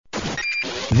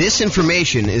This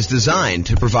information is designed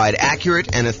to provide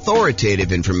accurate and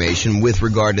authoritative information with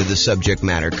regard to the subject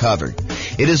matter covered.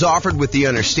 It is offered with the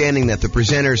understanding that the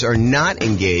presenters are not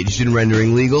engaged in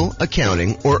rendering legal,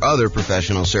 accounting, or other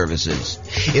professional services.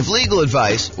 If legal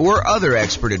advice or other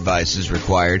expert advice is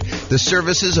required, the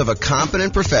services of a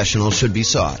competent professional should be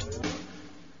sought.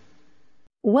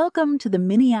 Welcome to the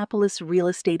Minneapolis Real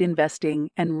Estate Investing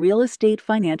and Real Estate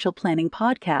Financial Planning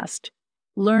Podcast.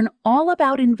 Learn all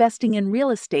about investing in real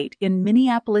estate in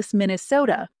Minneapolis,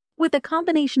 Minnesota, with a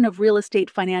combination of real estate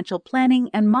financial planning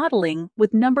and modeling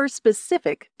with numbers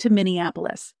specific to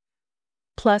Minneapolis.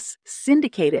 Plus,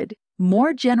 syndicated,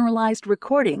 more generalized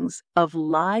recordings of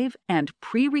live and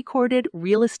pre-recorded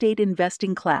real estate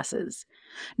investing classes,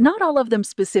 not all of them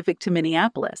specific to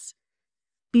Minneapolis.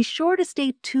 Be sure to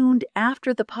stay tuned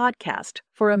after the podcast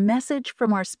for a message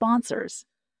from our sponsors.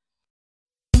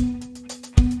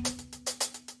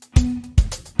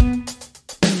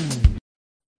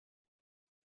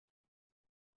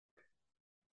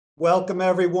 Welcome,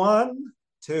 everyone,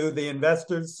 to the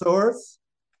Investor's Source,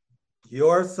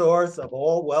 your source of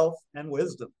all wealth and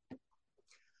wisdom.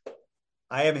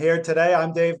 I am here today.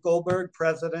 I'm Dave Goldberg,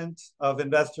 president of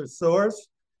Investor's Source.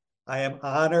 I am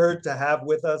honored to have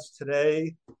with us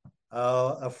today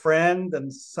a friend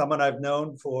and someone I've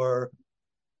known for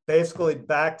basically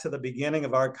back to the beginning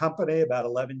of our company about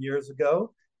 11 years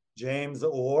ago, James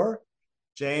Orr.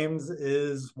 James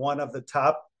is one of the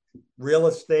top real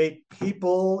estate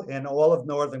people in all of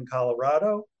Northern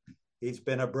Colorado. He's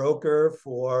been a broker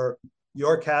for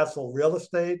Your Castle Real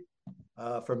Estate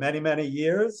for many, many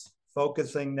years,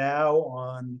 focusing now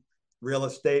on real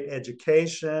estate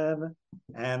education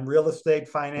and real estate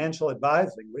financial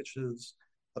advising, which is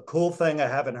a cool thing I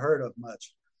haven't heard of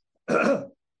much.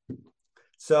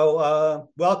 So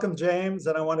welcome, James,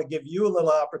 and I want to give you a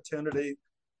little opportunity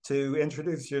to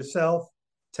introduce yourself.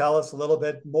 Tell us a little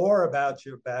bit more about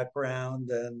your background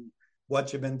and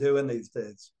what you've been doing these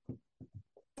days.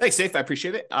 Thanks, Dave. I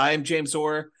appreciate it. I'm James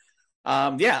Orr.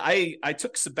 I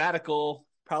took sabbatical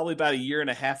probably about a year and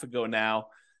a half ago now.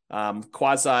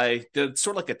 Did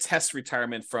sort of like a test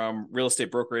retirement from real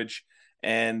estate brokerage,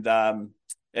 and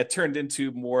it turned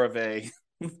into more of a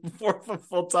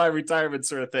full-time retirement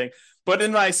sort of thing. But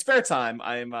in my spare time,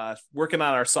 I'm working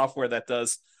on our software that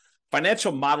does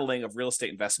financial modeling of real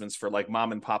estate investments for like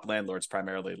mom and pop landlords,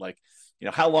 primarily. Like,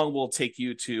 how long will it take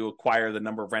you to acquire the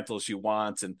number of rentals you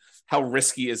want, and how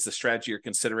risky is the strategy you're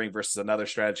considering versus another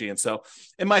strategy. And so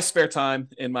in my spare time,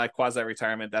 in my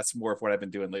quasi-retirement, that's more of what I've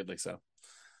been doing lately. So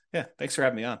yeah, thanks for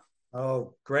having me on.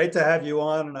 Oh, great to have you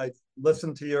on. And I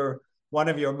listened to one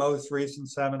of your most recent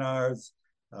seminars,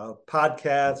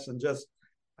 podcasts, and just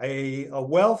a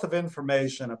wealth of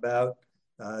information about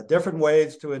different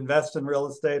ways to invest in real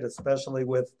estate, especially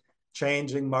with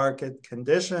changing market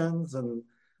conditions. And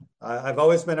I've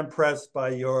always been impressed by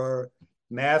your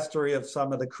mastery of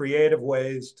some of the creative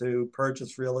ways to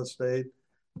purchase real estate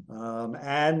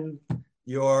and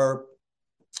your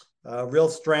real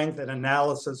strength and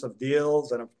analysis of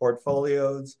deals and of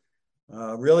portfolios.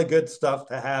 Really good stuff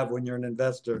to have when you're an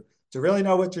investor, to really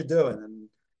know what you're doing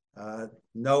and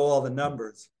know all the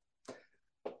numbers.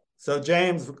 So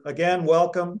James, again,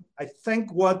 welcome. I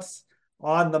think what's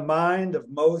on the mind of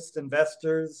most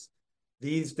investors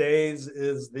these days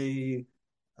is the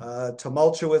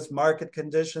tumultuous market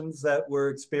conditions that we're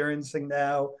experiencing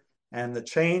now and the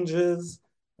changes,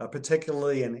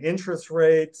 particularly in interest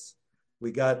rates.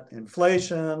 We got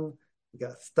inflation, we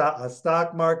got a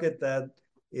stock market that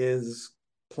is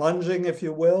plunging, if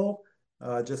you will,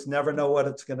 just never know what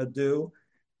it's going to do.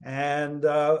 And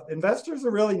investors are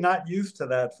really not used to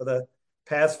that for the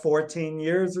past 14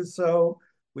 years or so.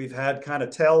 We've had kind of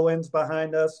tailwinds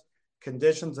behind us.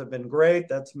 Conditions have been great.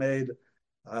 That's made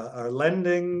our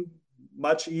lending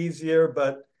much easier,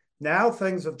 but now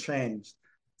things have changed.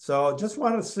 So just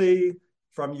want to see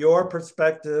from your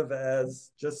perspective as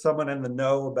just someone in the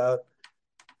know about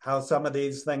how some of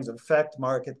these things affect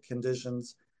market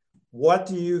conditions, what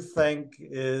do you think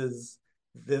is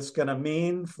this going to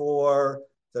mean for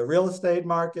the real estate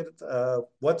market?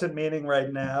 What's it meaning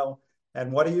right now?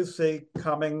 And what do you see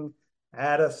coming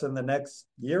at us in the next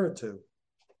year or two?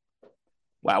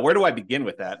 Wow, where do I begin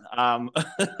with that?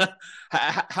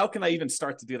 How can I even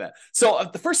start to do that? So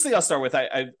the first thing I'll start with,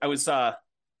 I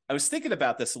was thinking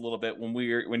about this a little bit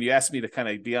when you asked me to kind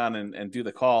of be on and do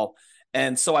the call.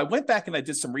 And so I went back and I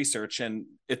did some research, and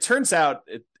it turns out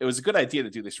it was a good idea to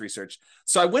do this research.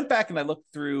 So I went back and I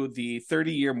looked through the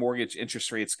 30-year mortgage interest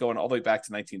rates going all the way back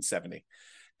to 1970.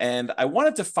 And I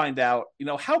wanted to find out,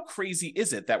 how crazy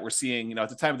is it that we're seeing, at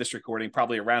the time of this recording,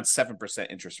 probably around 7%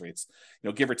 interest rates,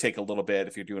 give or take a little bit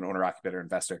if you're doing owner occupied or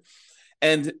investor.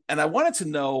 And I wanted to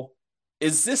know,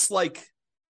 is this like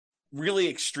really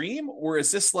extreme, or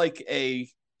is this like a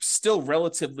still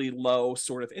relatively low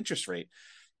sort of interest rate?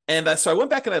 And so I went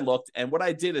back and I looked, and what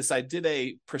I did is I did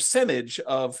a percentage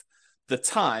of the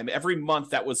time every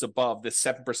month that was above this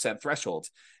 7% threshold.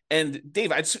 And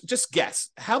Dave, I just guess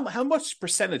how much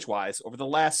percentage wise over the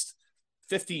last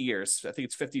 50 years, I think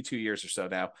it's 52 years or so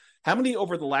now, how many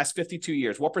over the last 52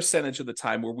 years, what percentage of the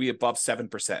time were we above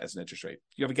 7% as an interest rate?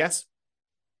 You have a guess?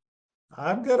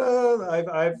 I've kind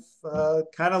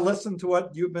of listened to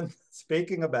what you've been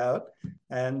speaking about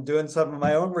and doing some of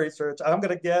my own research. I'm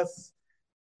going to guess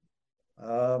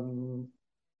 73%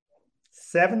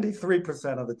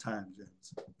 of the time,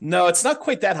 James. No, it's not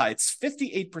quite that high. It's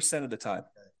 58% of the time.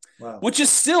 Wow. Which is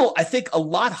still, I think, a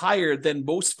lot higher than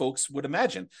most folks would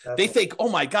imagine. They think, oh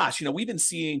my gosh, we've been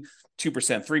seeing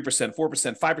 2%, 3%,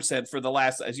 4%, 5% for the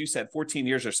last, as you said, 14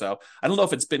 years or so. I don't know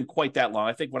if it's been quite that long.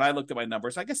 I think when I looked at my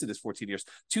numbers, I guess it is 14 years.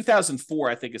 2004,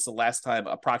 I think, is the last time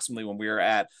approximately when we were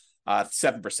at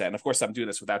 7%. Of course, I'm doing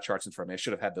this without charts in front of me. I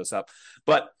should have had those up.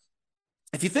 But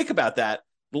if you think about that,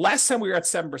 the last time we were at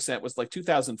 7% was like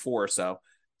 2004 or so.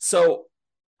 So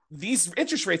these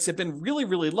interest rates have been really,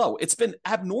 really low. It's been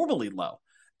abnormally low.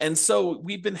 And so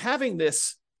we've been having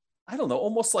this, I don't know,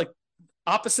 almost like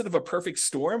opposite of a perfect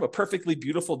storm, a perfectly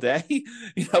beautiful day,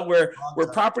 where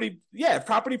property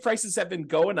prices have been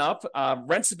going up,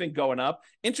 rents have been going up,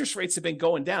 interest rates have been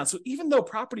going down. So even though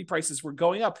property prices were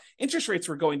going up, interest rates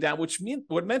were going down, which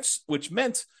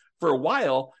meant for a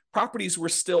while, properties were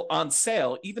still on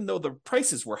sale, even though the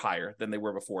prices were higher than they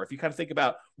were before. If you kind of think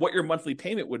about what your monthly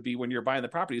payment would be when you're buying the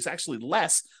property, it's actually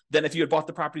less than if you had bought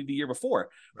the property the year before,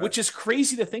 right, which is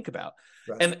crazy to think about.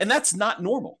 Right. And that's not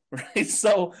normal, right?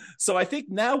 So I think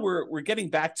now we're getting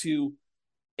back to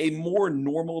a more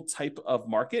normal type of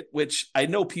market, which I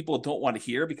know people don't want to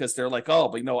hear because they're like, oh,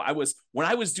 but when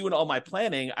I was doing all my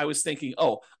planning, I was thinking,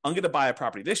 oh, I'm going to buy a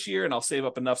property this year and I'll save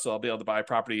up enough so I'll be able to buy a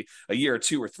property a year or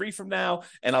 2 or 3 from now,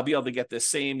 and I'll be able to get this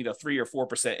same 3 or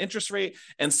 4% interest rate.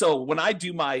 And so when I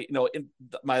do my out in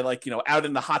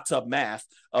the hot tub math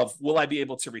of will I be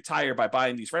able to retire by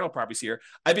buying these rental properties here,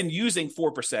 I've been using 4%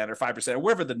 or 5% or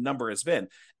whatever the number has been,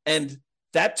 and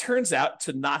that turns out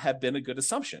to not have been a good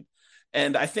assumption.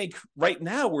 And I think right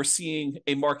now we're seeing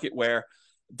a market where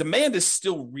demand is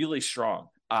still really strong.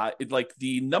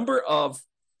 The number of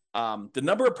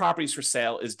properties for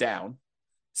sale is down.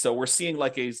 So we're seeing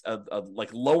like a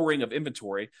lowering of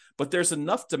inventory, but there's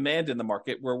enough demand in the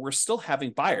market where we're still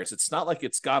having buyers. It's not like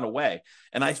it's gone away.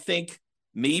 And I think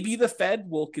maybe the Fed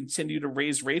will continue to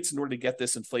raise rates in order to get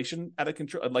this inflation out of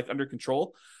control, under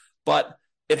control. But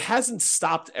it hasn't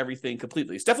stopped everything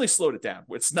completely. It's definitely slowed it down.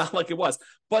 It's not like it was.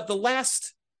 But the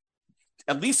last,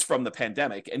 at least from the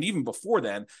pandemic, and even before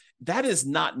then, that is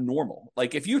not normal.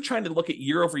 Like if you're trying to look at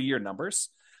year-over-year numbers,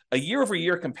 a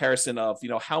year-over-year comparison of,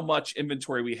 how much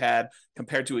inventory we had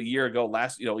compared to a year ago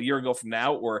from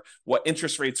now, or what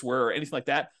interest rates were or anything like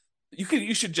that,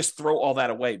 you should just throw all that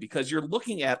away, because you're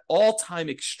looking at all-time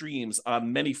extremes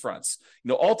on many fronts.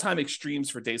 All-time extremes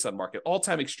for days on market,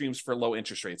 all-time extremes for low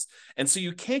interest rates. And so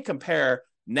you can't compare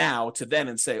now to then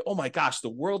and say, oh my gosh, the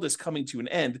world is coming to an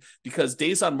end because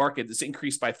days on market is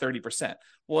increased by 30%.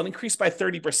 Well, it increased by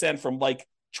 30% from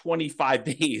 25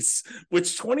 days,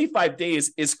 which 25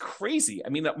 days is crazy. I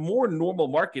mean, a more normal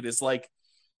market is 3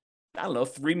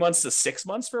 months to 6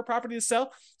 months for a property to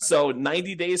sell. So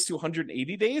 90 days to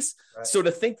 180 days. Right. So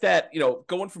to think that,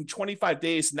 going from 25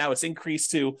 days, now it's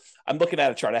increased to, I'm looking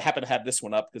at a chart. I happen to have this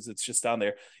one up because it's just down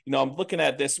there. I'm looking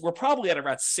at this. We're probably at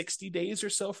around 60 days or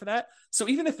so for that. So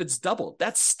even if it's doubled,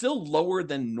 that's still lower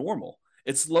than normal.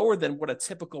 It's lower than what a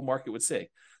typical market would say.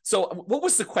 So what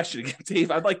was the question again,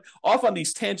 Dave? I'm off on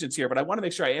these tangents here, but I want to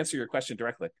make sure I answer your question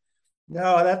directly.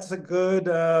 No, that's a good,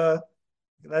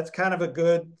 that's kind of a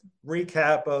good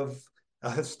recap of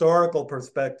a historical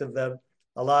perspective that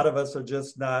a lot of us are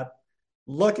just not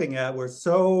looking at. We're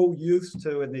so used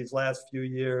to, in these last few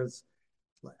years,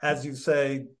 as you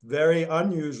say, very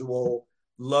unusual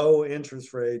low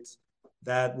interest rates,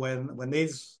 that when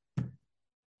these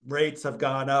rates have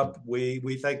gone up, we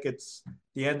think it's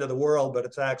the end of the world, but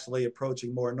it's actually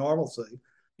approaching more normalcy.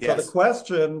 Yes. So the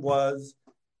question was,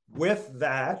 with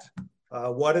that,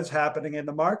 what is happening in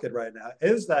the market right now?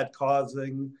 Is that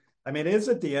causing, is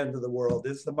it the end of the world?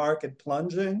 Is the market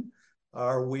plunging?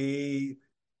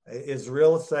 Is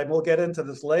real estate, we'll get into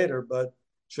this later, but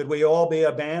should we all be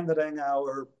abandoning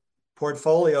our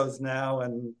portfolios now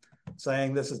and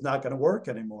saying this is not going to work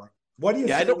anymore? What do you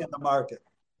think in the market?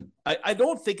 I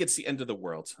don't think it's the end of the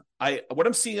world. What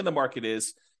I'm seeing in the market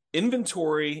is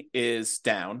inventory is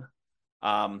down.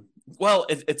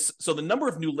 It's so the number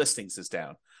of new listings is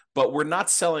down, but we're not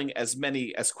selling as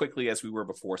many as quickly as we were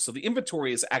before. So the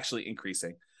inventory is actually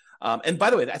increasing. And by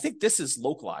the way, I think this is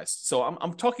localized. So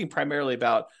I'm talking primarily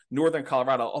about Northern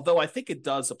Colorado, although I think it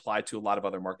does apply to a lot of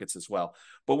other markets as well.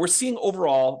 But we're seeing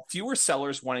overall fewer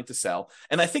sellers wanting to sell.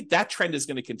 And I think that trend is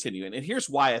going to continue. And here's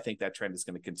why I think that trend is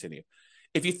going to continue.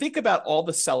 If you think about all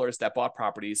the sellers that bought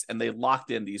properties and they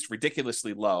locked in these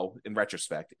ridiculously low, in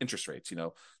retrospect, interest rates,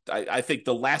 I think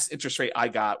the last interest rate I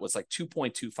got was like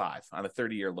 2.25 on a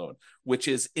 30-year loan, which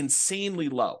is insanely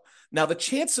low. Now, the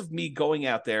chance of me going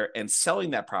out there and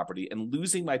selling that property and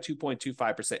losing my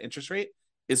 2.25% interest rate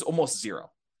is almost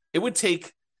zero. It would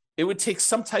take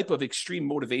some type of extreme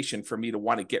motivation for me to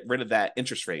want to get rid of that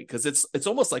interest rate, because it's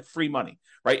almost like free money,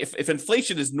 right? If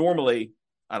inflation is normally,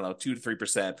 I don't know, 2 to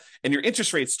 3%, and your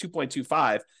interest rate is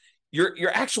 2.25,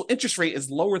 your actual interest rate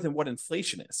is lower than what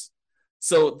inflation is.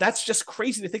 So that's just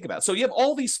crazy to think about. So you have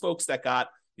all these folks that got,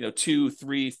 2,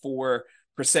 3, 4%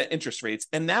 interest rates,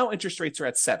 and now interest rates are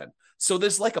at 7. So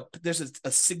there's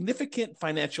a significant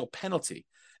financial penalty,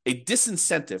 a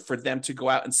disincentive for them to go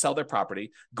out and sell their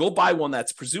property, go buy one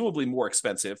that's presumably more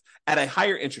expensive at a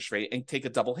higher interest rate and take a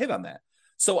double hit on that.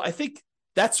 So I think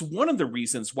that's one of the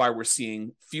reasons why we're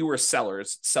seeing fewer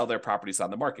sellers sell their properties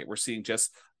on the market. We're seeing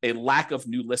just a lack of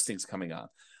new listings coming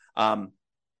on.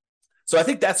 So I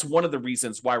think that's one of the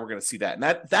reasons why we're going to see that. And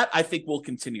that I think will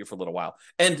continue for a little while.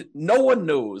 And no one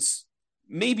knows.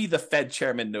 Maybe the Fed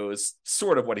chairman knows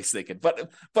sort of what he's thinking, but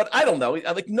I don't know.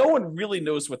 Like, no one really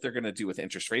knows what they're going to do with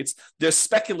interest rates. There's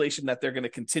speculation that they're going to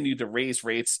continue to raise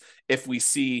rates if we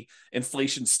see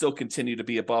inflation still continue to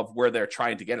be above where they're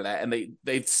trying to get it at. And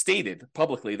they've stated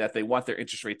publicly that they want their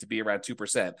interest rate to be around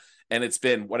 2%, and it's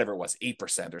been whatever it was,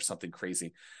 8% or something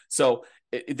crazy. So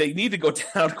they need to go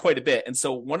down quite a bit. And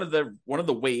so one of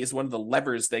the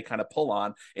levers they kind of pull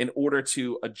on in order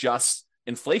to adjust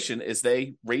inflation is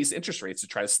they raise interest rates to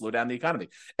try to slow down the economy.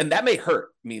 And that may hurt.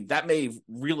 I mean, that may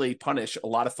really punish a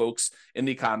lot of folks in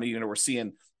the economy. We're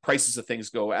seeing prices of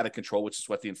things go out of control, which is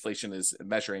what the inflation is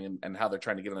measuring and how they're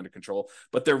trying to get it under control.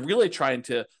 But they're really trying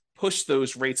to push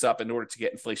those rates up in order to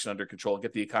get inflation under control and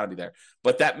get the economy there.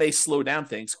 But that may slow down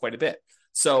things quite a bit.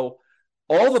 So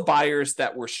all the buyers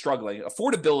that were struggling,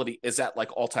 affordability is at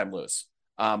like all-time lows.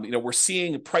 We're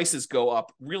seeing prices go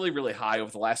up really, really high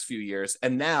over the last few years.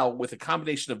 And now with a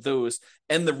combination of those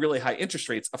and the really high interest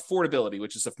rates, affordability,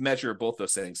 which is a measure of both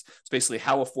those things, it's basically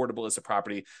how affordable is a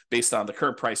property based on the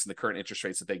current price and the current interest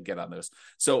rates that they can get on those.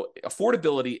 So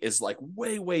affordability is like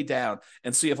way, way down.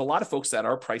 And so you have a lot of folks that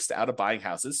are priced out of buying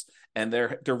houses, and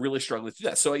they're really struggling to do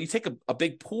that. So you take a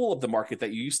big pool of the market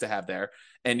that you used to have there,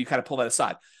 and you kind of pull that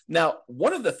aside. Now,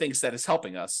 one of the things that is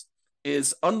helping us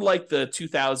is, unlike the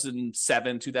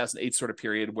 2007, 2008 sort of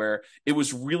period where it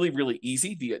was really, really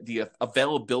easy, the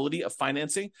availability of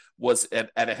financing was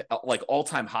at like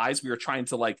all-time highs. We were trying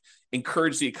to like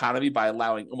encourage the economy by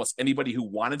allowing almost anybody who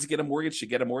wanted to get a mortgage to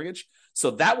get a mortgage. So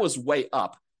that was way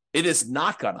up. It has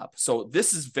not gone up. So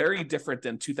this is very different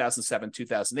than 2007,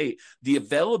 2008. The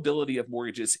availability of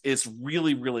mortgages is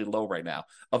really, really low right now,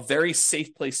 a very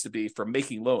safe place to be for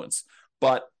making loans.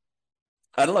 But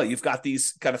I don't know, you've got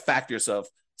these kind of factors of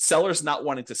sellers not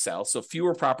wanting to sell, so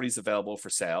fewer properties available for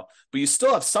sale, but you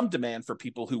still have some demand for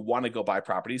people who want to go buy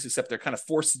properties, except they're kind of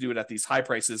forced to do it at these high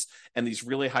prices and these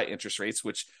really high interest rates,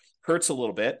 which hurts a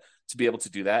little bit to be able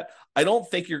to do that. I don't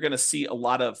think you're going to see a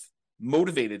lot of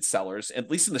motivated sellers, at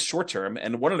least in the short term.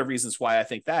 And one of the reasons why I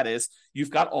think that is,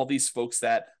 you've got all these folks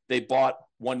that they bought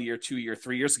 1 year, 2 year,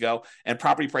 3 years ago, and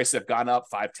property prices have gone up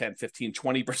 5, 10, 15,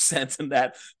 20% in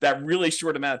that really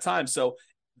short amount of time. So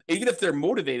even if they're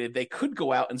motivated, they could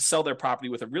go out and sell their property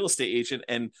with a real estate agent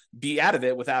and be out of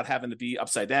it without having to be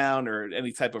upside down or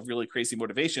any type of really crazy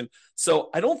motivation.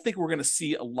 So I don't think we're going to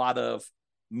see a lot of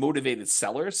motivated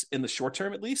sellers in the short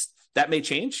term, at least. That may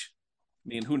change. I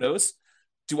mean, who knows?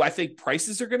 Do I think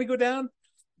prices are going to go down?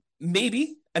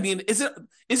 Maybe. I mean, is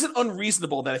it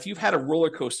unreasonable that if you've had a roller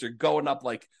coaster going up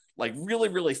like really,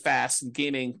 really fast and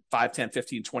gaining 5, 10,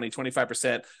 15, 20,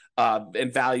 25%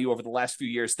 in value over the last few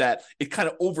years, that it kind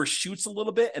of overshoots a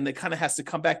little bit and it kind of has to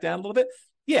come back down a little bit?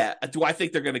 Yeah. Do I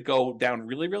think they're going to go down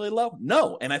really, really low?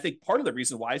 No. And I think part of the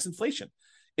reason why is inflation.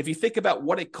 If you think about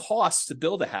what it costs to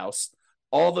build a house,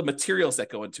 all the materials that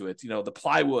go into it, the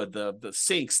plywood, the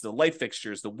sinks, the light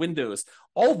fixtures, the windows,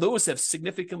 all those have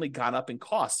significantly gone up in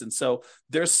cost. And so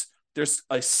there's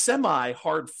a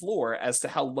semi-hard floor as to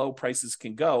how low prices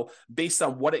can go based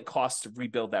on what it costs to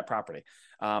rebuild that property.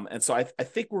 And so I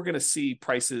think we're going to see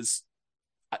prices.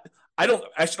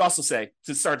 I should also say,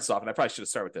 to start this off, and I probably should have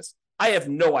started with this, I have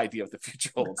no idea what the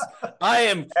future holds. I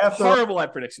am horrible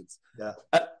at predictions. Yeah.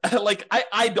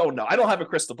 I don't know. I don't have a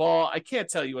crystal ball. I can't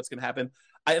tell you what's going to happen.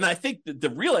 And I think the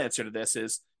real answer to this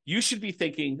is you should be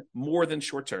thinking more than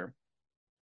short term.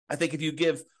 I think if you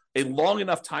give a long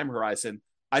enough time horizon,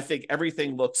 I think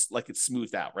everything looks like it's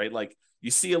smoothed out, right? Like you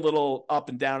see a little up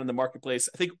and down in the marketplace.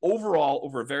 I think overall,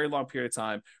 over a very long period of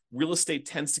time, real estate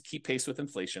tends to keep pace with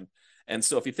inflation. And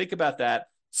so if you think about that,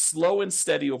 slow and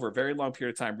steady over a very long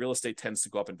period of time, real estate tends to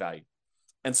go up in value.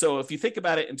 And so if you think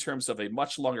about it in terms of a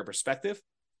much longer perspective,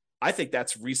 I think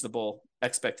that's reasonable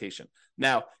expectation.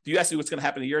 Now, if you ask me what's going to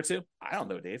happen in a year or two, I don't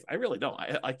know, Dave. I really don't.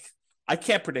 I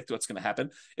can't predict what's going to happen.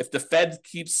 If the Fed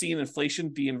keeps seeing inflation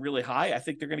being really high, I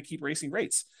think they're going to keep raising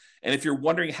rates. And if you're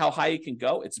wondering how high it can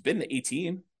go, it's been to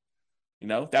 18.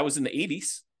 That was in the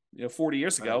 80s, 40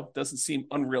 years ago. Right. Doesn't seem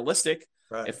unrealistic.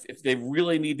 Right. If they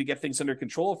really need to get things under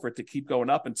control for it to keep going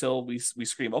up until we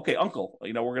scream, okay, uncle,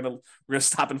 we're gonna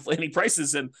stop inflating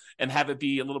prices and have it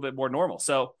be a little bit more normal.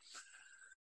 So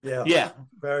yeah,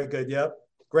 very good. Yep,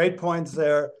 great points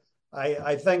there.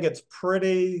 I think it's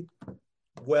pretty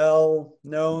well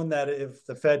known that if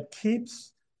the Fed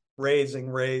keeps raising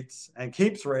rates and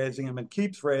keeps raising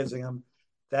them,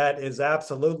 that is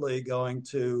absolutely going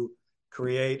to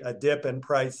create a dip in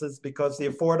prices because the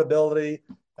affordability,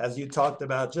 as you talked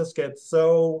about, just gets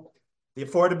the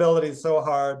affordability is so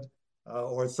hard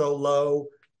or so low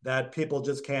that people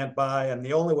just can't buy. And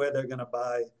the only way they're going to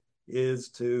buy is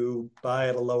to buy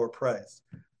at a lower price.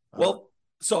 Well,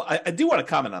 so I do want to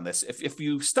comment on this. If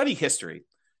you study history,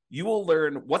 you will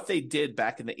learn what they did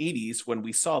back in the 80s when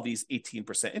we saw these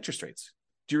 18% interest rates.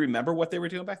 Do you remember what they were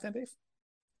doing back then, Dave?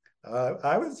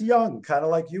 I was young, kind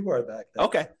of like you were back then.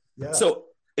 Okay. Yeah. So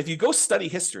if you go study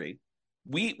history,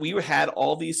 we had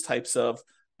all these types of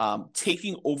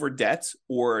taking over debt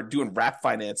or doing wrap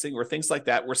financing or things like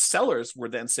that, where sellers were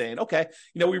then saying, okay,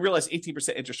 we realize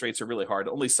 18% interest rates are really hard.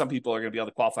 Only some people are going to be able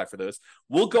to qualify for those.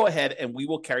 We'll go ahead and we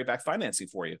will carry back financing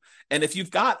for you. And if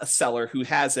you've got a seller who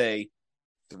has a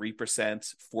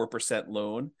 3%, 4%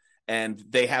 loan, and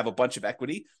they have a bunch of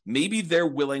equity, maybe they're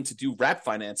willing to do wrap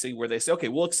financing where they say, okay,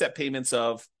 we'll accept payments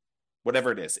of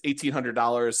whatever it is,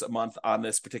 $1,800 a month on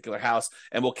this particular house,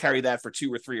 and we'll carry that for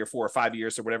 2 or 3 or 4 or 5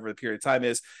 years or whatever the period of time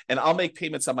is. And I'll make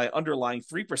payments on my underlying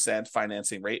 3%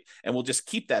 financing rate, and we'll just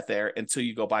keep that there until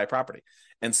you go buy a property.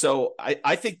 And so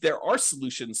I think there are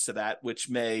solutions to that, which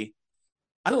may,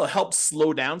 help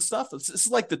slow down stuff. This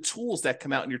is like the tools that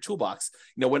come out in your toolbox.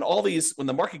 When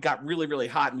the market got really, really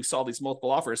hot and we saw these multiple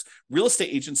offers, real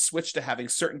estate agents switched to having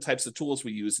certain types of tools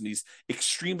we use in these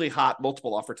extremely hot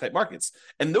multiple offer type markets.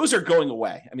 And those are going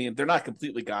away. I mean, they're not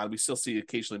completely gone. We still see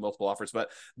occasionally multiple offers, but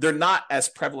they're not as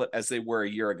prevalent as they were a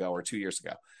year ago or 2 years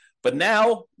ago. But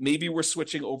now maybe we're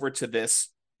switching over to this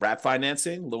wrap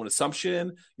financing, loan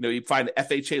assumption. You find an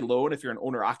FHA loan if you're an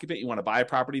owner occupant, you want to buy a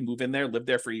property, move in there, live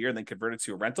there for a year, and then convert it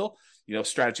to a rental.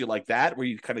 Strategy like that where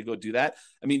you kind of go do that.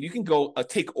 I mean, you can go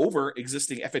take over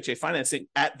existing FHA financing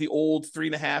at the old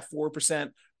 3.5%,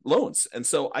 4% loans. And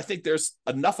so I think there's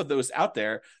enough of those out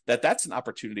there that's an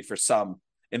opportunity for some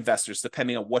investors,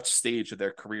 depending on what stage of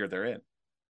their career they're in.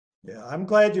 Yeah, I'm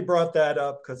glad you brought that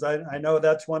up because I know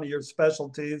that's one of your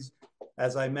specialties.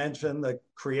 As I mentioned, the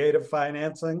creative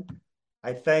financing.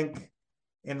 I think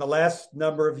in the last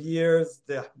number of years,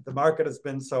 the market has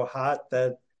been so hot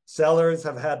that sellers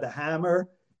have had the hammer,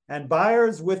 and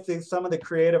buyers with some of the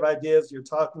creative ideas you're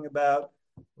talking about,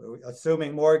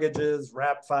 assuming mortgages,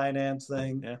 wrap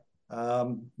financing,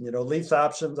 lease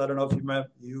options. I don't know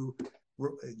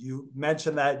if you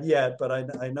mentioned that yet, but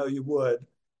I know you would.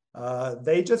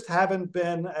 They just haven't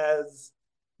been as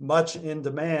much in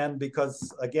demand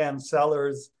because, again,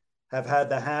 sellers have had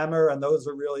the hammer, and those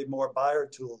are really more buyer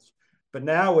tools. But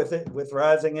now with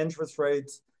rising interest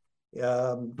rates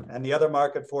and the other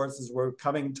market forces, we're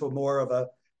coming to more of a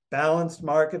balanced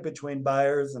market between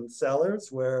buyers and sellers,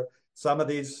 where some of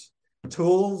these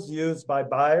tools used by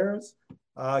buyers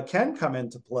can come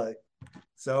into play.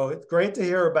 So it's great to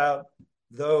hear about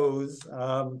those.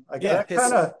 That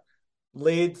kind of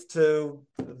leads to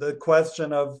the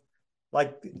question of,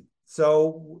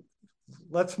 so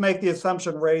let's make the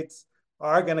assumption rates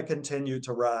are going to continue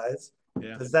to rise.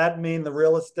 Yeah. Does that mean do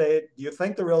you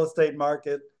think the real estate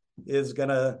market is going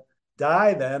to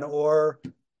die then, or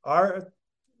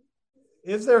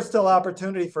is there still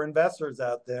opportunity for investors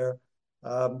out there,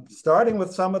 starting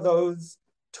with some of those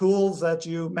tools that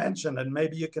you mentioned, and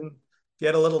maybe you can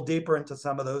get a little deeper into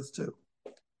some of those too?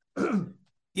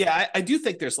 Yeah, I do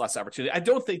think there's less opportunity. I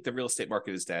don't think the real estate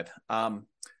market is dead.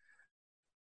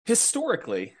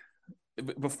 Historically,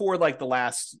 before the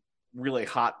last really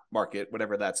hot market,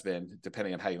 whatever that's been,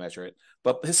 depending on how you measure it.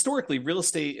 But historically, real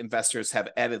estate investors have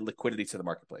added liquidity to the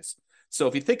marketplace. So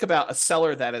if you think about a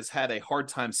seller that has had a hard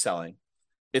time selling,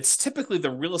 it's typically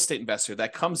the real estate investor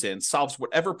that comes in, solves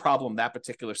whatever problem that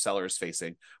particular seller is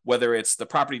facing, whether it's the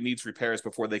property needs repairs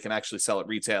before they can actually sell it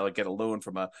retail and get a loan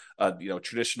from a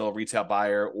traditional retail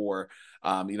buyer, or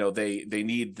they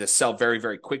need to sell very,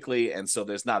 very quickly, and so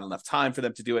there's not enough time for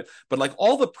them to do it. But like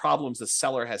all the problems the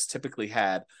seller has typically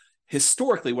had,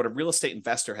 historically, what a real estate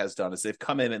investor has done is they've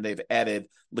come in and they've added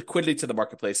liquidity to the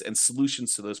marketplace and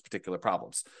solutions to those particular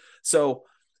problems. So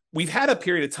we've had a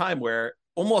period of time where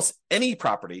almost any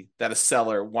property that a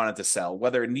seller wanted to sell,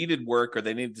 whether it needed work or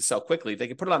they needed to sell quickly, they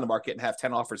could put it on the market and have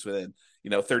 10 offers within,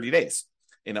 30 days,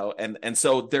 and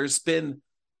so there's been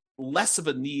less of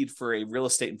a need for a real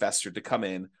estate investor to come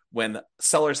in when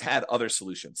sellers had other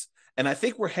solutions. And I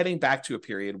think we're heading back to a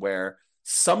period where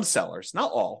some sellers,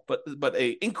 not all, but a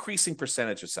increasing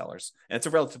percentage of sellers, and it's a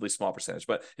relatively small percentage,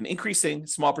 but an increasing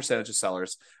small percentage of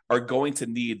sellers are going to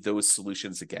need those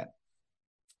solutions again.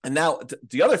 And now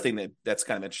the other thing that's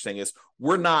kind of interesting is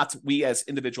we as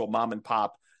individual mom and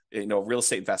pop, real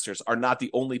estate investors are not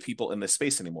the only people in this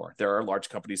space anymore. There are large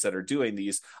companies that are doing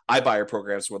these iBuyer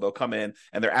programs where they'll come in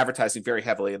and they're advertising very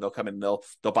heavily, and they'll come in and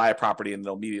they'll buy a property and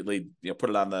they'll immediately put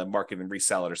it on the market and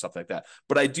resell it or something like that.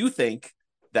 But I do think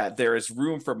that there is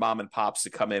room for mom and pops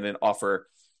to come in and offer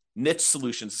niche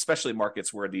solutions, especially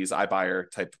markets where these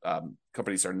iBuyer type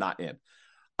companies are not in.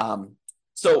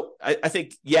 So I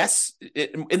think, yes,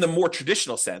 in the more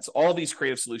traditional sense, all these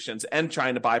creative solutions and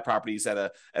trying to buy properties at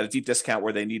a deep discount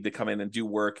where they need to come in and do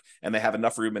work and they have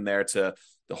enough room in there to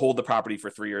hold the property for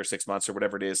 3 or 6 months or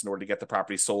whatever it is in order to get the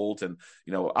property sold, and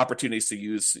opportunities to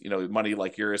use money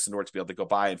like yours in order to be able to go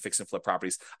buy and fix and flip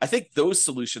properties. I think those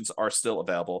solutions are still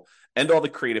available, and all the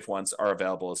creative ones are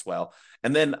available as well.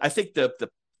 And then I think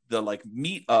the like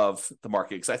meat of the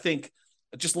market, because I think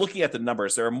just looking at the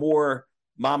numbers, there are more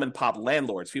mom and pop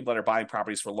landlords, people that are buying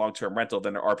properties for long-term rental,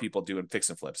 than there are people doing fix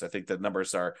and flips. I think the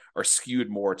numbers are skewed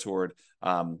more toward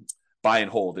buy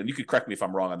and hold. And you could correct me if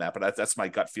I'm wrong on that, but that's my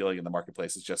gut feeling in the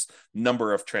marketplace. Is just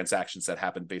number of transactions that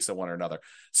happen based on one or another.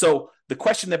 So the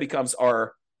question that becomes,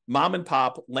 are mom and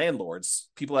pop landlords,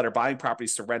 people that are buying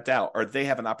properties to rent out, are they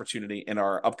have an opportunity in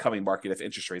our upcoming market if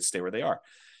interest rates stay where they are?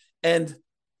 And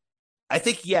I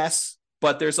think yes,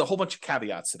 but there's a whole bunch of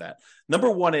caveats to that. Number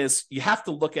one is you have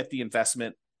to look at the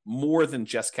investment more than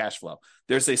just cash flow.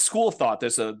 There's a school of thought.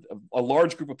 There's a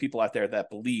large group of people out there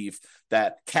that believe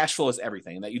that cash flow is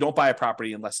everything, and that you don't buy a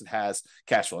property unless it has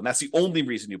cash flow. And that's the only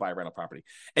reason you buy a rental property.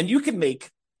 And you can make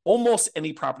almost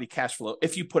any property cash flow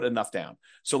if you put enough down.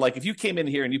 So like if you came in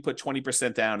here and you put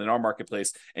 20% down in our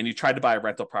marketplace and you tried to buy a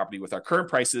rental property with our current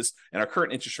prices and our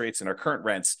current interest rates and our current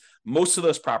rents, most of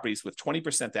those properties with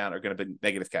 20% down are going to be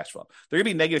negative cash flow. They're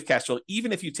going to be negative cash flow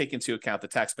even if you take into account the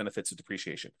tax benefits of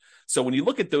depreciation. So when you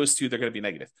look at those two, they're going to be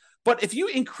negative. But if you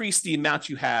increase the amount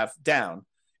you have down,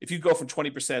 if you go from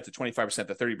 20% to 25%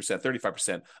 to 30%,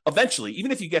 35%, eventually, even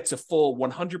if you get to full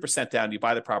 100% down, you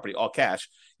buy the property all cash,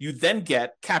 you then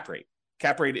get cap rate.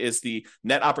 Cap rate is the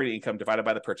net operating income divided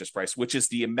by the purchase price, which is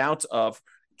the amount of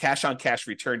cash on cash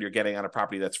return you're getting on a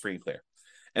property that's free and clear.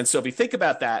 And so if you think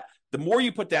about that, the more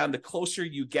you put down, the closer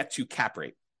you get to cap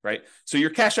rate. Right. So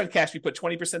your cash on cash, you put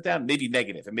 20% down, maybe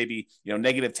negative, and maybe,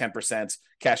 negative 10%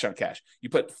 cash on cash. You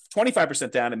put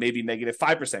 25% down and maybe negative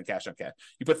 5% cash on cash.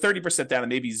 You put 30% down and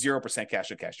maybe 0%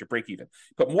 cash on cash. You're break even.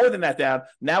 Put more than that down.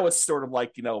 Now it's sort of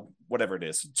like, whatever it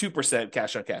is, 2%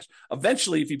 cash on cash.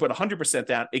 Eventually, if you put 100%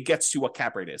 down, it gets to what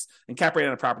cap rate is. And cap rate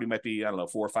on a property might be,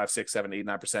 4, 5, 6, 7, 8,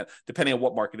 9%, depending on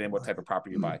what market and what type of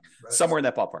property you buy. Right. Somewhere in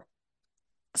that ballpark.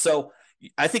 So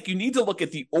I think you need to look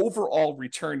at the overall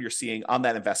return you're seeing on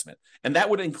that investment. And that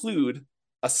would include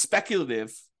a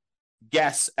speculative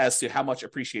guess as to how much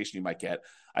appreciation you might get.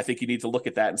 I think you need to look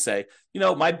at that and say,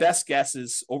 my best guess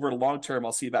is over the long term,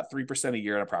 I'll see about 3% a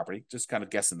year on a property, just kind of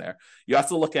guessing there. You have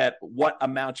to look at what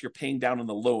amount you're paying down on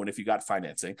the loan if you got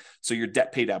financing. So your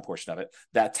debt pay down portion of it,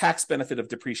 that tax benefit of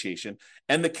depreciation,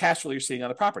 and the cash flow you're seeing on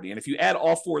the property. And if you add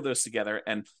all four of those together,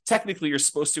 and technically you're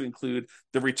supposed to include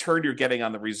the return you're getting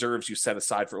on the reserves you set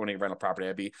aside for owning a rental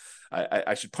property.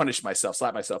 I should punish myself,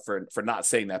 slap myself for not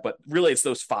saying that, but really it's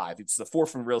those five. It's the four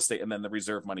from real estate and then the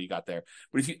reserve money you got there.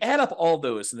 But if you add up all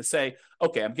those and to say,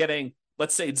 okay, I'm getting,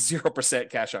 let's say it's 0%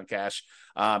 cash on cash,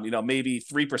 maybe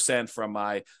 3% from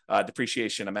my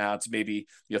depreciation amount, maybe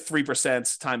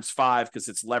 3% times 5 because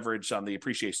it's leverage on the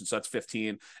appreciation, so that's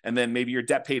 15, and then maybe your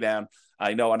debt pay down.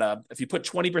 I know if you put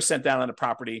 20% down on a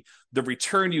property, the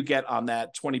return you get on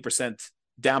that 20%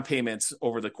 down payments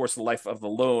over the course of the life of the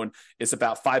loan is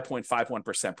about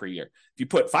 5.51% per year. If you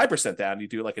put 5% down, you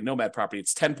do like a Nomad property,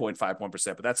 it's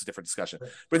 10.51%, but that's a different discussion.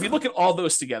 But if you look at all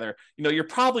those together, you're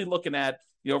probably looking at,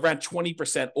 around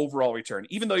 20% overall return,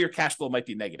 even though your cash flow might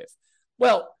be negative.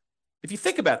 Well, if you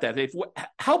think about that, Dave,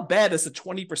 how bad is a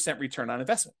 20% return on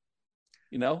investment?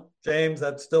 James,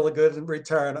 that's still a good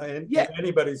return in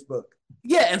anybody's book.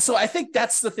 Yeah. And so I think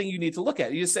that's the thing you need to look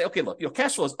at. You say, okay, look,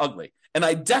 cash flow is ugly. And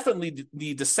I definitely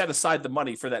need to set aside the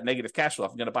money for that negative cash flow.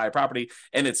 If I'm going to buy a property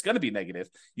and it's going to be negative,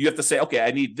 you have to say, okay,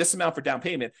 I need this amount for down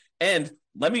payment. And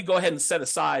let me go ahead and set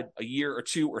aside a year or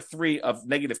 2 or 3 of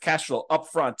negative cash flow up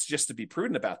front just to be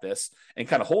prudent about this and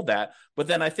kind of hold that. But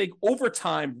then I think over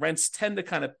time, rents tend to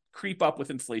kind of creep up with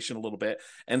inflation a little bit.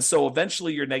 And so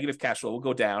eventually your negative cash flow will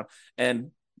go down.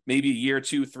 And maybe a year,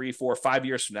 2, 3, 4, 5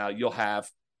 years from now, you'll have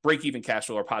break-even cash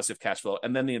flow or positive cash flow,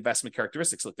 and then the investment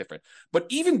characteristics look different. But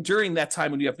even during that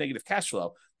time when you have negative cash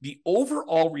flow, the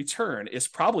overall return is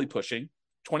probably pushing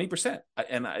 20%.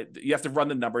 And you have to run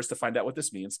the numbers to find out what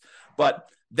this means. But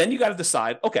then you got to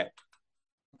decide, okay,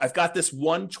 I've got this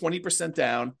 20%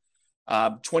 down,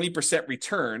 20%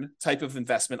 return type of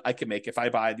investment I can make if I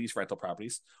buy these rental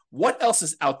properties. What else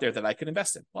is out there that I can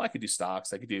invest in? Well, I could do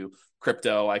stocks, I could do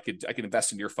crypto, I could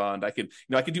invest in your fund, I could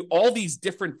do all these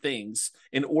different things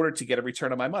in order to get a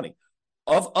return on my money.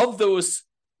 Of those,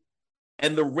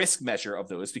 and the risk measure of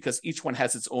those, because each one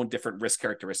has its own different risk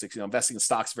characteristics. Investing in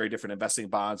stocks is very different. Investing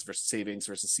in bonds versus savings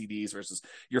versus CDs versus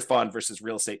your fund versus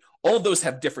real estate. All of those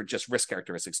have different just risk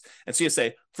characteristics. And so you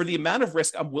say, for the amount of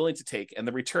risk I'm willing to take and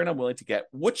the return I'm willing to get,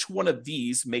 which one of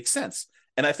these makes sense?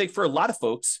 And I think for a lot of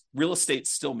folks, real estate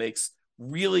still makes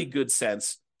really good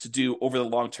sense to do over the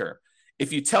long term.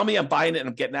 If you tell me I'm buying it and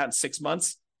I'm getting out in 6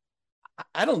 months,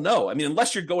 I don't know. I mean,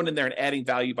 unless you're going in there and adding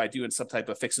value by doing some type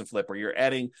of fix and flip, or you're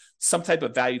adding some type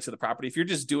of value to the property. If you're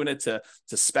just doing it to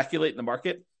speculate in the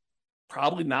market,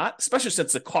 probably not, especially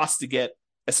since the cost to get,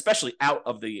 especially out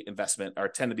of the investment,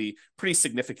 tend to be pretty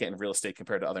significant in real estate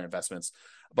compared to other investments.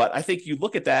 But I think you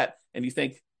look at that and you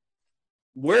think,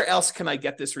 where else can I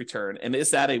get this return? And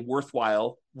is that a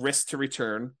worthwhile risk to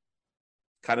return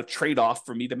kind of trade-off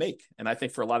for me to make? And I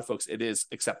think for a lot of folks, it is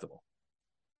acceptable.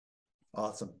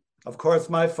 Awesome. Of course,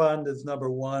 my fund is number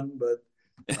 1, but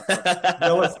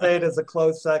real estate is a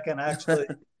close second. Actually,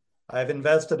 I've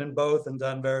invested in both and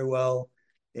done very well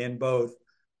in both.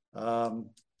 I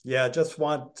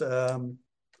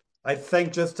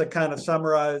think just to kind of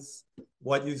summarize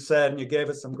what you said, and you gave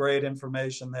us some great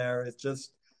information there, it's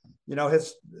just,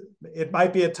 it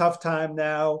might be a tough time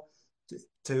now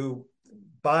to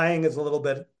buying is a little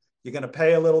bit, you're going to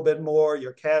pay a little bit more,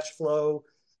 your cash flow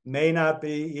may not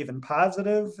be even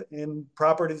positive in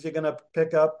properties you're going to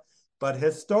pick up. But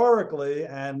historically,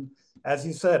 and as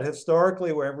you said,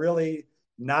 historically, we're really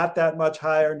not that much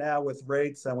higher now with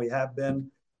rates than we have been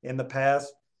in the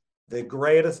past. The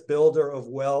greatest builder of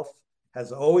wealth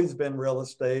has always been real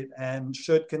estate and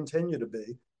should continue to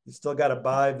be. You still got to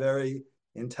buy very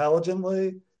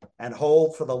intelligently and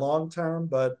hold for the long term,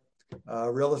 but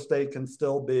real estate can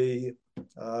still be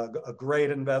a great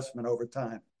investment over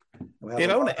time. Dave,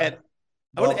 I want to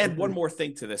add one more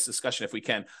thing to this discussion if we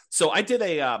can. So I did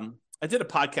a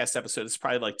podcast episode. It's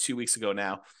probably like 2 weeks ago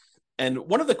now. And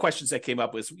one of the questions that came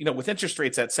up was, with interest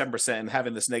rates at 7% and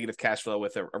having this negative cash flow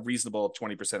with a reasonable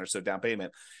 20% or so down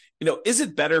payment, is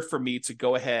it better for me to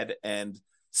go ahead and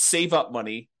save up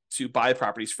money to buy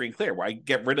properties free and clear, where I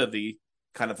get rid of the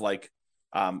kind of like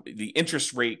the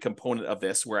interest rate component of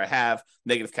this, where I have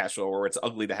negative cash flow, or it's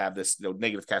ugly to have this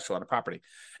negative cash flow on a property?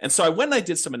 And so I went and I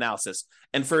did some analysis,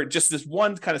 and for just this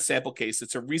one kind of sample case,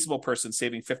 it's a reasonable person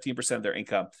saving 15% of their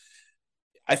income.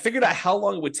 I figured out how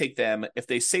long it would take them if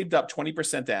they saved up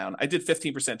 20% down. I did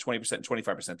 15%, 20%, and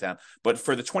 25% down. But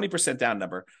for the 20% down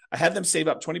number, I had them save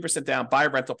up 20% down, buy a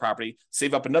rental property,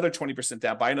 save up another 20%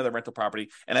 down, buy another rental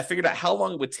property. And I figured out how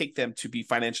long it would take them to be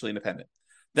financially independent.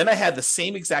 Then I had the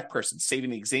same exact person saving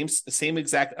the same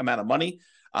exact amount of money,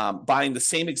 buying the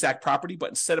same exact property, but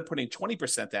instead of putting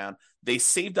 20% down, they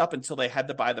saved up until they had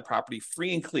to buy the property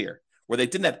free and clear, where they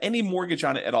didn't have any mortgage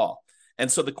on it at all. And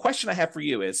so the question I have for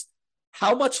you is,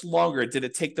 how much longer did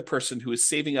it take the person who is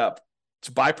saving up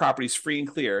to buy properties free and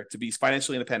clear to be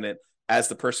financially independent as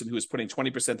the person who is putting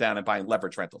 20% down and buying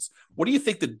leverage rentals? What do you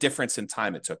think the difference in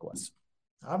time it took was?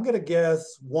 I'm going to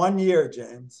guess 1 year,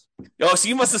 James. Oh, so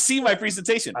you must have seen my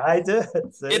presentation. I did.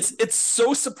 It's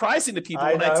so surprising to people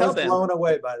when I tell them. I was blown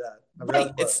away by that. Right.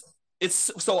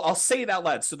 It's so I'll say it out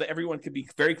loud so that everyone can be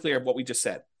very clear of what we just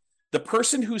said. The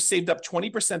person who saved up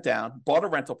 20% down, bought a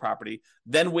rental property,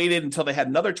 then waited until they had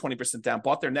another 20% down,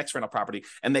 bought their next rental property,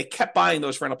 and they kept buying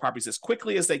those rental properties as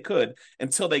quickly as they could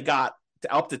until they got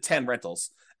up to 10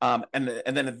 rentals. And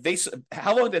then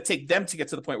how long did it take them to get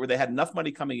to the point where they had enough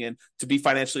money coming in to be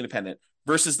financially independent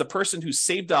versus the person who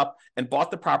saved up and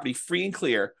bought the property free and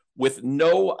clear with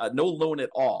no loan at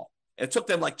all. And it took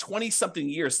them like 20 something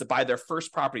years to buy their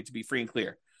first property to be free and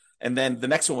clear. And then the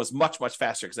next one was much, much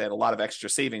faster because they had a lot of extra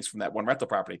savings from that one rental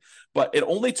property. But it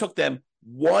only took them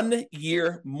 1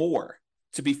 year more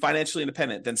to be financially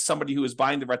independent than somebody who is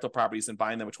buying the rental properties and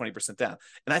buying them with 20% down.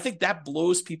 And I think that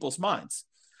blows people's minds.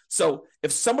 So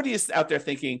if somebody is out there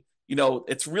thinking,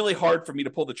 it's really hard for me to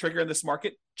pull the trigger in this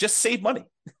market, just save money.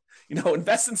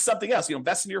 Invest in something else,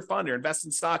 invest in your fund or invest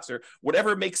in stocks or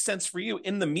whatever makes sense for you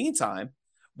in the meantime,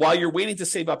 while you're waiting to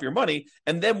save up your money.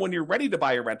 And then when you're ready to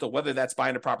buy a rental, whether that's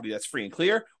buying a property that's free and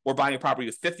clear or buying a property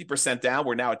with 50% down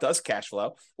where now it does cash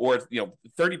flow, or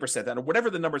 30% down, or whatever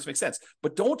the numbers make sense.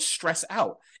 But don't stress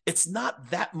out. It's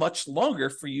not that much longer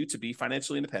for you to be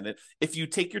financially independent if you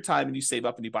take your time and you save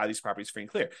up and you buy these properties free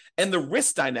and clear. And the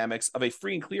risk dynamics of a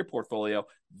free and clear portfolio,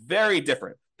 very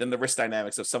different than the risk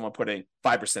dynamics of someone putting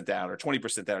 5% down or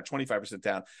 20% down or 25%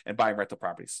 down and buying rental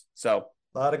properties. So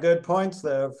a lot of good points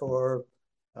there for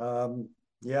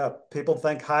people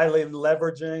think highly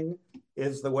leveraging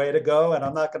is the way to go. And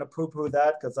I'm not going to poo-poo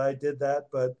that because I did that.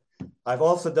 But I've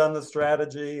also done the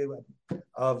strategy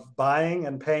of buying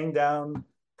and paying down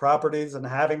properties and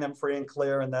having them free and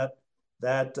clear. And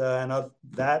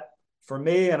that for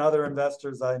me and other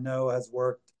investors I know has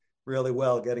worked really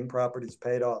well, getting properties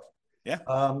paid off. Yeah.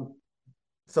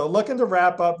 So looking to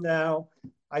wrap up now,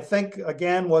 I think,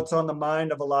 again, what's on the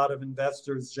mind of a lot of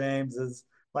investors, James, is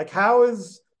like, how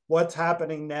is what's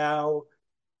happening now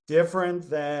different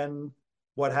than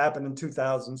what happened in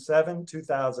 2007,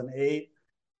 2008?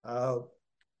 How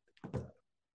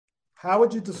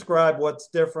would you describe what's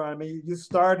different? I mean, you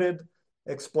started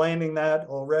explaining that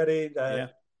already,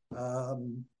 that,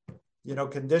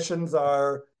 conditions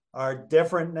are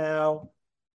different now,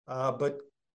 but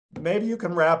maybe you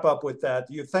can wrap up with that.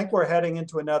 Do you think we're heading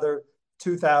into another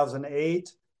 2008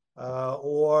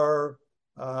 or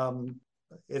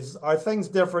are things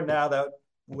different now that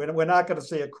we're not going to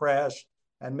see a crash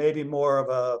and maybe more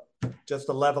of just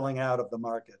a leveling out of the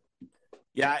market?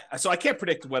 Yeah, so I can't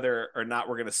predict whether or not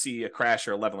we're going to see a crash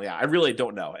or a leveling out. I really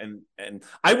don't know. And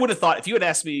I would have thought, if you had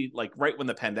asked me, like right when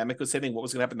the pandemic was hitting, what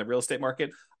was going to happen in the real estate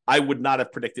market, I would not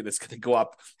have predicted it's going to go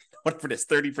up, whatever it is,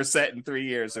 30% in 3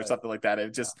 years or something like that.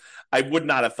 I would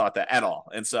not have thought that at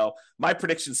all. And so my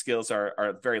prediction skills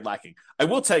are very lacking. I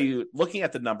will tell you, looking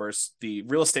at the numbers, the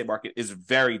real estate market is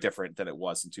very different than it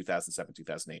was in 2007,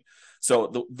 2008.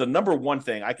 So the number one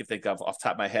thing I can think of off the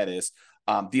top of my head is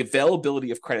the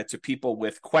availability of credit to people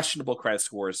with questionable credit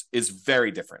scores is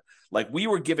very different. Like, we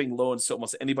were giving loans to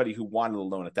almost anybody who wanted a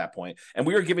loan at that point. And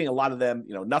we were giving a lot of them,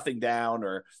 nothing down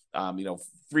or,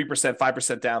 3%,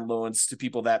 5% down loans to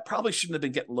people that probably shouldn't have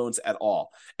been getting loans at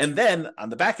all. And then on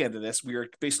the back end of this, we were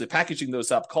basically packaging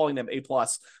those up, calling them A+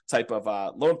 type of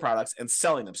loan products and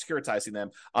selling them, securitizing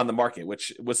them on the market,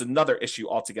 which was another issue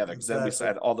altogether, because then we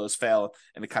had all those fail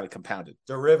and it kind of compounded.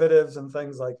 Derivatives and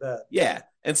things like that. Yeah.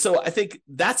 And so I think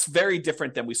that's very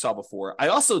different than we saw before. I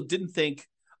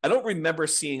don't remember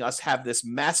seeing us have this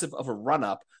massive of a run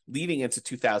up leading into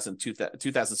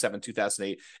 2007,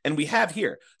 2008. And we have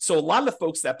here. So a lot of the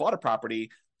folks that bought a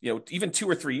property, even 2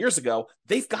 or 3 years ago,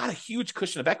 they've got a huge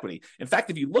cushion of equity. In fact,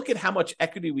 if you look at how much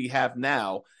equity we have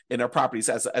now in our properties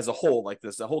as a whole, like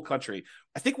this, the whole country,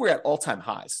 I think we're at all-time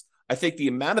highs. I think the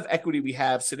amount of equity we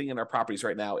have sitting in our properties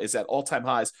right now is at all-time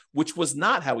highs, which was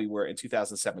not how we were in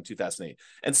 2007, 2008.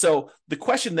 And so the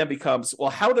question then becomes,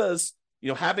 well, how does,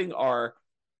 having our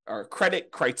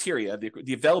credit criteria,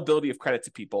 the availability of credit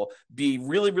to people, be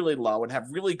really, really low and have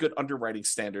really good underwriting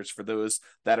standards for those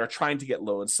that are trying to get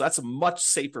loans. So that's a much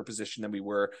safer position than we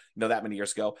were, that many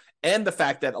years ago. And the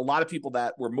fact that a lot of people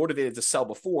that were motivated to sell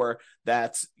before,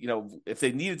 that, if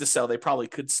they needed to sell, they probably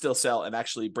could still sell and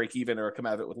actually break even or come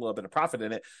out of it with a little bit of profit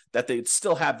in it, that they'd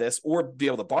still have this or be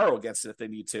able to borrow against it if they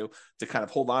need to kind of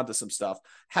hold on to some stuff.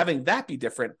 Having that be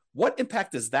different, what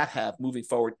impact does that have moving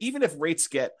forward, even if rates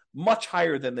get much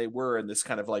higher than they were in this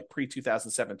kind of like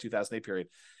pre-2007, 2008 period?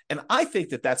 And I think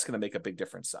that that's going to make a big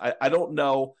difference. I don't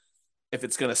know if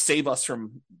it's going to save us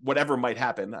from whatever might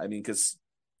happen. I mean, because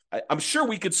I'm sure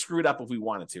we could screw it up if we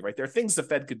wanted to, right? There are things the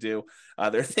Fed could do.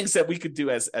 There are things that we could do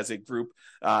as a group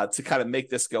to kind of make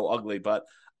this go ugly. But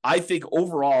I think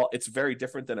overall, it's very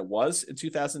different than it was in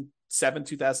 2007,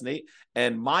 2008.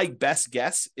 And my best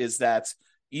guess is that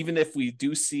even if we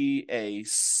do see a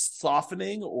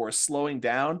softening or slowing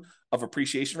down of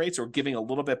appreciation rates or giving a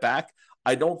little bit back,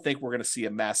 I don't think we're going to see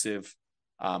a massive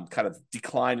kind of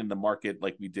decline in the market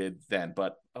like we did then.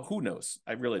 But who knows?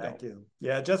 I really don't. Thank you.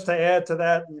 Yeah, just to add to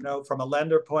that, from a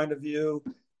lender point of view,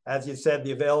 as you said,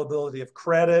 the availability of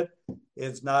credit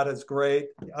is not as great.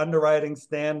 The underwriting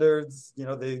standards,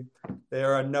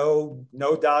 there are no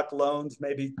doc loans.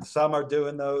 Maybe some are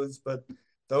doing those, but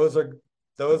those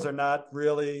are not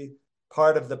really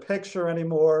part of the picture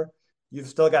anymore. You've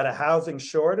still got a housing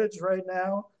shortage right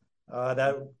now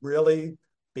that really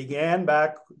began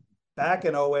back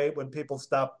in 08 when people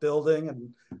stopped building, and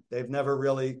they've never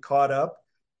really caught up.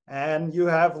 And you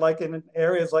have, like in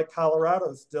areas like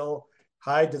Colorado, still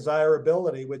high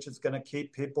desirability, which is going to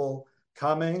keep people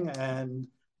coming and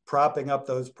propping up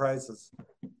those prices.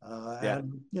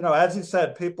 And, as you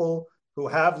said, people who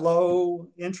have low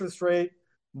interest rate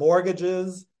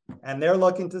mortgages and they're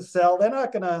looking to sell, they're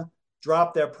not going to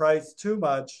drop their price too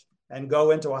much and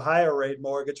go into a higher rate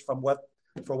mortgage for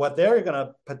what they're going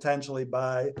to potentially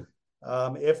buy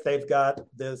if they've got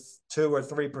this 2 or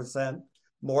 3%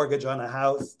 mortgage on a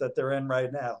house that they're in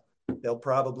right now. They'll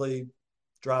probably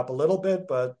drop a little bit,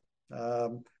 but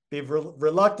be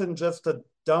reluctant just to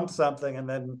dump something and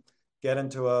then get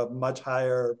into a much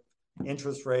higher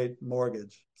interest rate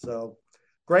mortgage. So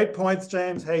great points,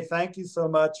 James. Hey, thank you so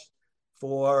much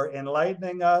for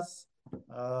enlightening us.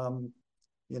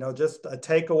 Just a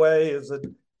takeaway is that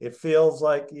it feels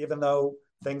like even though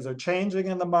things are changing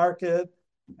in the market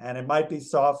and it might be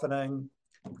softening,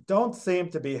 don't seem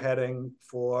to be heading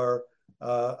for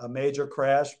a major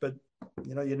crash, but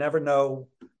you never know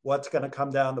what's going to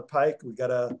come down the pike. We got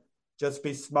to just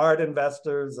be smart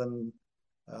investors and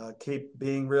keep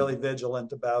being really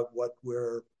vigilant about what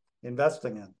we're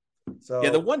investing in. So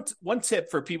the one tip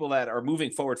for people that are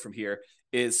moving forward from here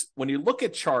is when you look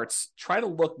at charts, try to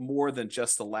look more than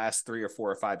just the last 3 or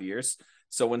 4 or 5 years.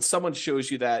 So when someone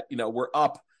shows you that, we're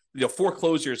up,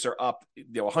 foreclosures are up,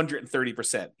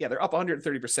 130%. Yeah, they're up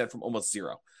 130% from almost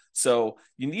zero. So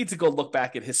you need to go look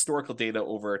back at historical data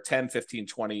over 10, 15,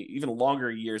 20, even longer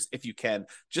years if you can,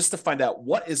 just to find out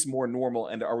what is more normal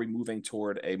and are we moving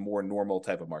toward a more normal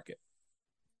type of market.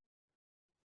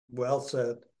 Well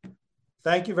said.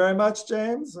 Thank you very much,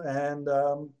 James. And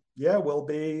we'll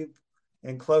be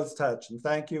in close touch. And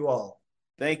thank you all.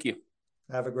 Thank you.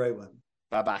 Have a great one.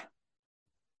 Bye-bye.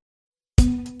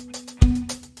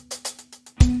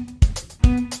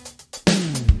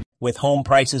 With home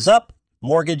prices up,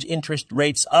 mortgage interest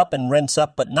rates up, and rents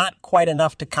up, but not quite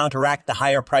enough to counteract the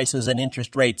higher prices and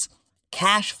interest rates,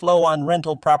 cash flow on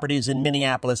rental properties in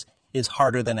Minneapolis is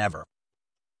harder than ever.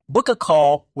 Book a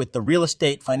call with the Real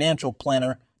Estate Financial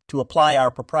Planner to apply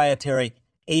our proprietary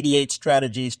 88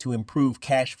 strategies to improve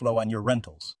cash flow on your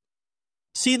rentals.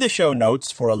 See the show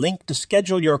notes for a link to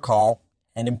schedule your call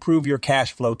and improve your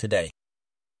cash flow today.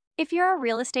 If you're a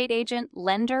real estate agent,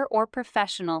 lender, or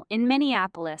professional in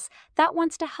Minneapolis that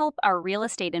wants to help our real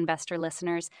estate investor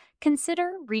listeners,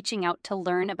 consider reaching out to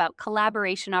learn about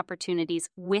collaboration opportunities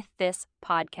with this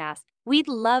podcast. We'd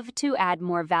love to add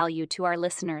more value to our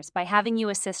listeners by having you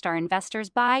assist our investors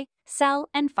buy, sell,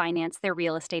 and finance their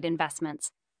real estate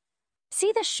investments.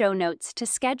 See the show notes to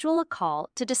schedule a call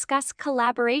to discuss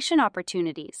collaboration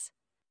opportunities.